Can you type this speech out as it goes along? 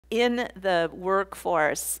in the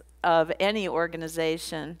workforce of any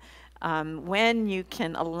organization, when you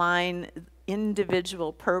can align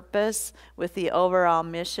individual purpose with the overall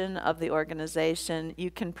mission of the organization,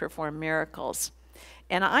 you can perform miracles.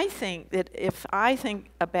 And I think that if I think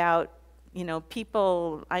about, you know,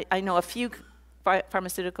 people, I know a few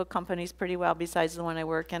pharmaceutical companies pretty well besides the one I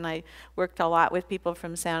work in. I worked a lot with people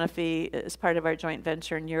from Sanofi as part of our joint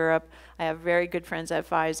venture in Europe. I have very good friends at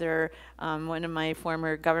Pfizer. One of my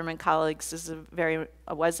former government colleagues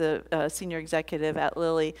was a senior executive at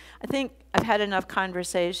Lilly. I think I've had enough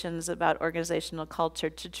conversations about organizational culture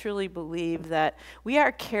to truly believe that we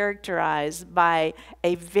are characterized by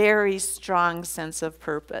a very strong sense of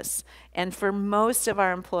purpose. And for most of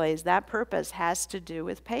our employees, that purpose has to do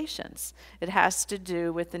with patients. It has to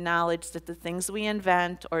do with the knowledge that the things we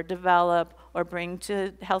invent or develop or bring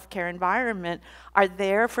to healthcare environment are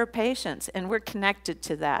there for patients, and we're connected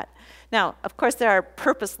to that. Now, of course, there are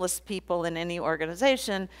purposeless people in any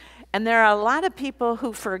organization, and there are a lot of people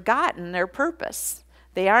who've forgotten their purpose.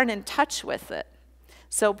 They aren't in touch with it.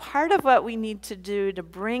 So part of what we need to do to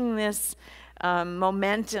bring this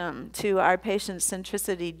momentum to our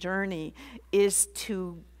patient-centricity journey is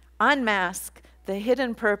to unmask the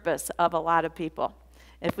hidden purpose of a lot of people.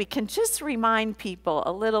 If we can just remind people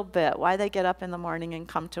a little bit why they get up in the morning and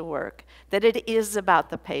come to work, that it is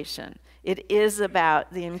about the patient. It is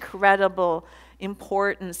about the incredible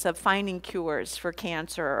importance of finding cures for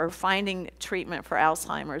cancer or finding treatment for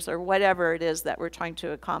Alzheimer's or whatever it is that we're trying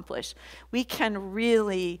to accomplish. We can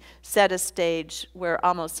really set a stage where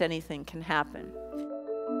almost anything can happen.